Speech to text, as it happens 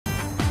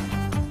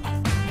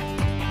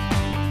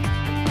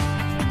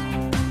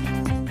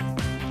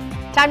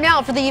Time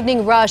now for the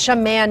evening rush. A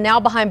man now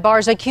behind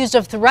bars accused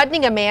of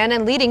threatening a man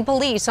and leading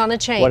police on a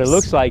chase. What it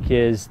looks like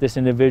is this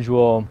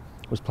individual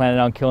was planning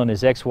on killing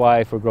his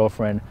ex-wife or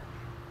girlfriend.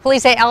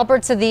 Police say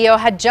Albert Cedillo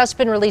had just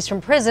been released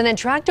from prison and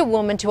tracked a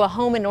woman to a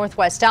home in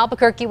northwest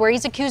Albuquerque where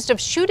he's accused of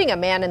shooting a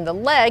man in the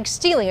leg,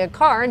 stealing a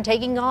car and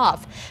taking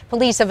off.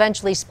 Police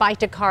eventually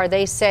spiked a car,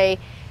 they say,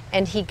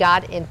 and he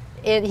got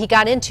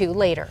into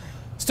later.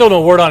 Still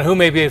no word on who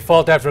may be at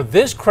fault after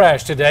this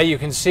crash today. You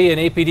can see an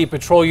APD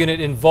patrol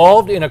unit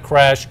involved in a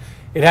crash.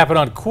 It happened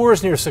on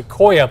Coors near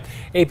Sequoia.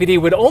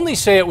 APD would only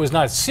say it was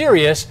not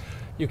serious.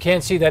 You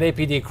can see that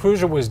APD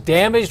cruiser was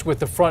damaged with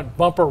the front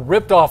bumper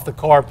ripped off the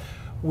car.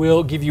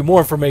 We'll give you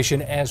more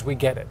information as we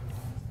get it.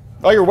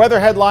 Well, your weather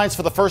headlines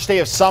for the first day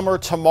of summer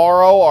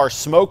tomorrow are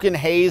smoke and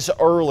haze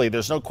early.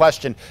 There's no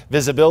question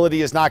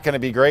visibility is not going to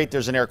be great.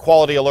 There's an air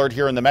quality alert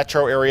here in the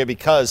metro area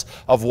because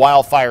of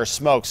wildfire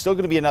smoke. Still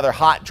going to be another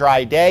hot,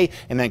 dry day,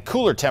 and then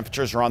cooler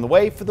temperatures are on the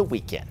way for the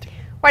weekend.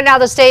 Right now,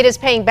 the state is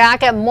paying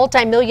back a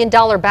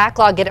multi-million-dollar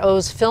backlog it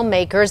owes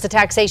filmmakers. The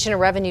Taxation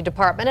and Revenue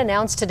Department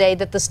announced today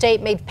that the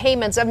state made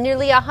payments of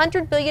nearly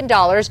 $100 billion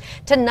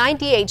to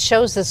 98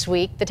 shows this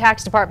week. The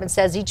tax department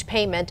says each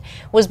payment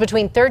was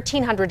between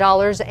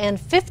 $1,300 and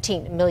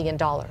 $15 million.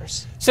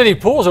 City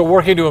pools are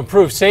working to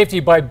improve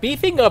safety by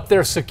beefing up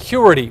their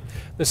security.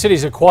 The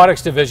city's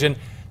aquatics division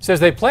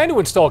says they plan to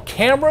install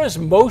cameras,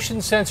 motion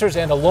sensors,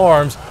 and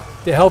alarms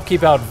to help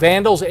keep out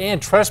vandals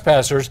and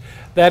trespassers.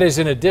 That is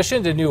in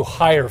addition to new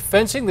higher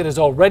fencing that has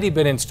already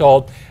been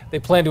installed. They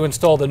plan to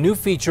install the new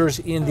features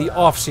in the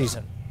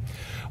off-season.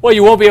 Well,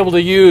 you won't be able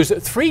to use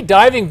 3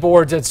 diving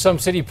boards at some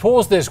city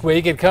pools this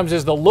week. It comes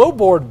as the low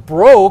board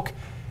broke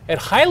at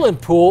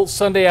Highland Pool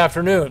Sunday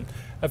afternoon.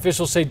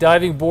 Officials say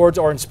diving boards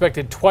are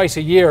inspected twice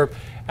a year.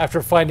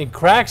 After finding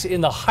cracks in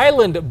the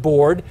Highland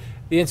board,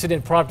 the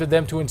incident prompted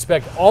them to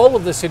inspect all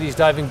of the city's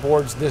diving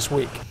boards this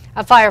week.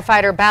 A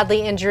firefighter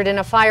badly injured in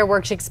a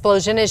fireworks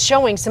explosion is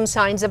showing some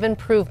signs of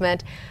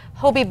improvement.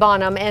 Hobie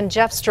Bonham and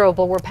Jeff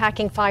Strobel were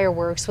packing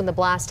fireworks when the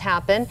blast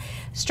happened.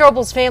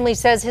 Strobel's family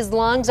says his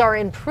lungs are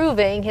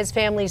improving. His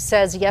family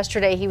says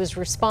yesterday he was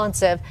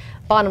responsive.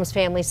 Bonham's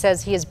family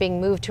says he is being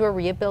moved to a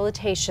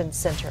rehabilitation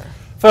center.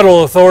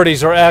 Federal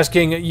authorities are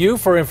asking you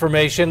for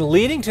information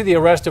leading to the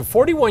arrest of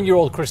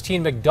 41-year-old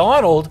Christine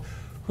McDonald,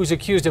 who's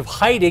accused of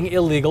hiding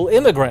illegal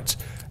immigrants.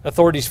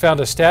 Authorities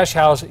found a stash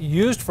house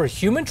used for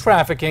human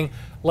trafficking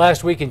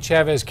last week in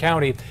Chavez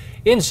County.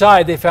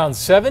 Inside, they found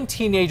 7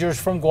 teenagers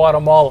from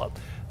Guatemala.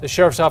 The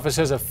sheriff's office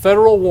says a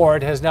federal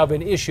warrant has now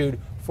been issued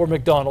for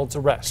McDonald's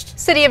arrest.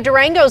 City of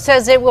Durango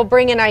says it will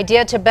bring an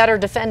idea to better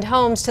defend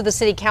homes to the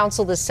city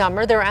council this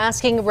summer. They're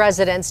asking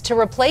residents to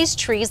replace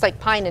trees like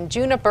pine and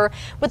juniper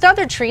with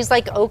other trees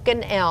like oak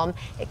and elm.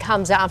 It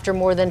comes after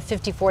more than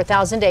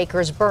 54,000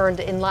 acres burned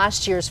in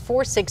last year's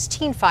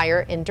 416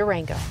 fire in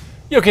Durango.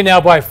 You can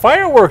now buy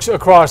fireworks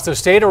across the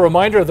state. A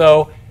reminder,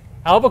 though,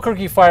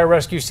 Albuquerque Fire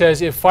Rescue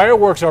says if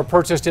fireworks are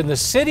purchased in the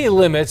city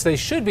limits, they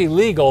should be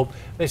legal.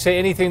 They say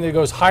anything that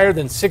goes higher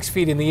than 6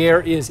 feet in the air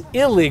is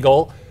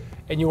illegal,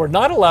 and you are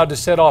not allowed to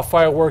set off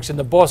fireworks in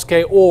the bosque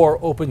or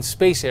open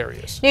space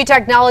areas. New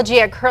technology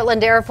at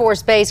Kirtland Air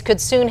Force Base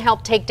could soon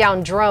help take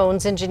down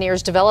drones.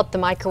 Engineers developed the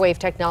microwave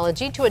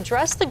technology to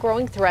address the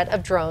growing threat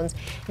of drones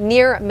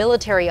near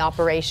military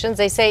operations.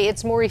 They say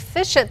it's more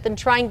efficient than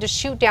trying to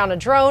shoot down a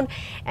drone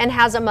and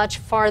has a much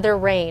farther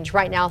range.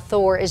 Right now,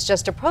 Thor is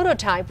just a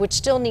prototype, which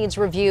still needs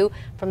review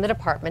from the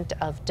Department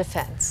of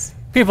Defense.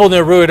 People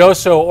near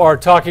Ruidoso are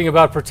talking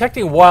about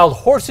protecting wild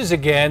horses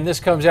again.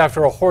 This comes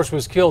after a horse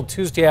was killed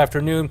Tuesday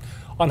afternoon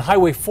on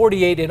Highway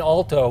 48 in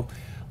Alto.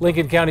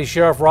 Lincoln County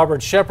Sheriff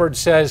Robert Shepard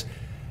says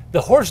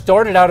the horse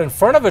darted out in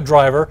front of a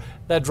driver.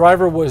 That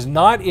driver was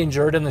not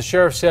injured, and the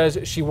sheriff says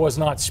she was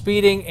not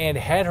speeding and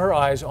had her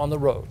eyes on the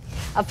road.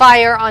 A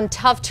fire on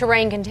tough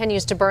terrain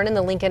continues to burn in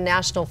the Lincoln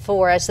National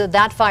Forest.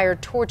 That fire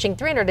torching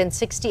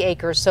 360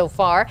 acres so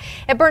far.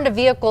 It burned a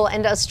vehicle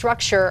and a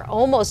structure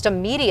almost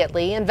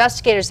immediately.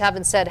 Investigators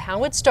haven't said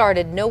how it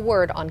started. No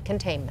word on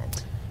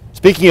containment.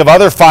 Speaking of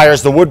other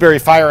fires, the Woodbury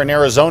fire in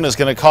Arizona is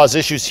going to cause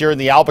issues here in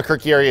the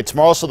Albuquerque area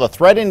tomorrow. So the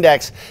threat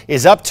index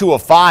is up to a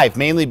 5,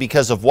 mainly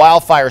because of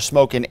wildfire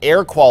smoke and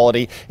air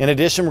quality. In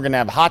addition, we're going to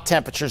have hot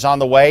temperatures on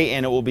the way,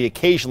 and it will be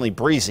occasionally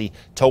breezy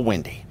to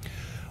windy.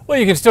 Well,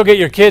 you can still get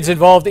your kids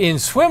involved in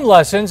swim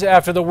lessons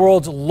after the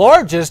world's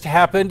largest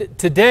happened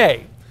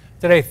today.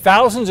 Today,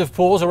 thousands of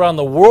pools around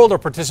the world are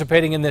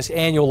participating in this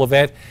annual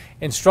event.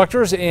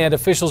 Instructors and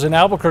officials in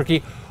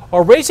Albuquerque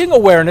are raising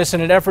awareness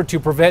in an effort to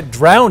prevent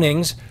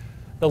drownings,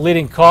 the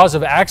leading cause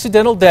of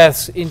accidental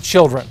deaths in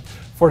children.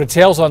 For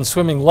details on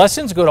swimming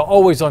lessons, go to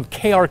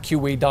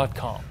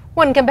alwaysonkrqe.com.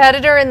 One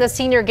competitor in the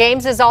senior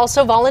games is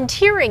also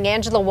volunteering.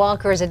 Angela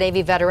Walker is a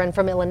Navy veteran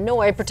from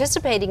Illinois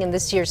participating in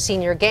this year's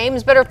senior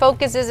games, but her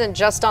focus isn't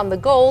just on the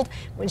gold.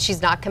 When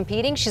she's not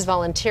competing, she's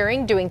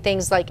volunteering, doing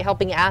things like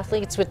helping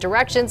athletes with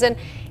directions and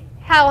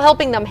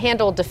helping them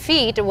handle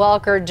defeat.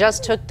 Walker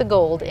just took the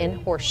gold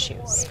in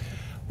horseshoes.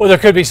 Well, there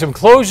could be some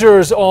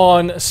closures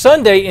on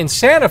Sunday in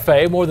Santa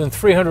Fe. More than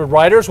 300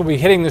 riders will be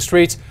hitting the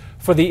streets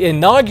for the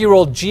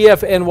inaugural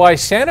GFNY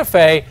Santa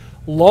Fe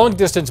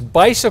long-distance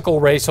bicycle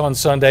race on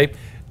Sunday.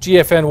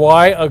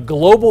 GFNY, a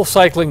global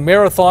cycling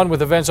marathon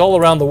with events all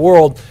around the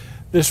world.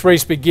 This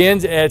race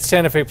begins at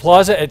Santa Fe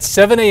Plaza at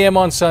 7 a.m.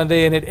 on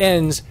Sunday, and it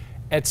ends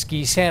at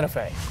Ski Santa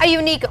Fe. A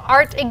unique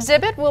art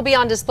exhibit will be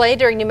on display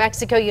during New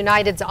Mexico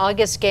United's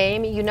August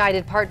game.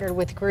 United partnered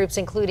with groups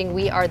including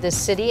We Are This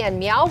City and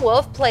Meow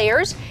Wolf.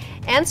 Players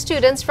and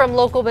students from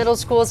local middle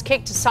schools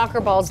kicked soccer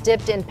balls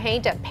dipped in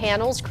paint at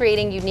panels,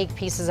 creating unique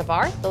pieces of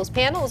art. Those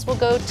panels will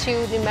go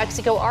to New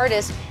Mexico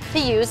artists to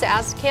use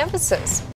as canvases.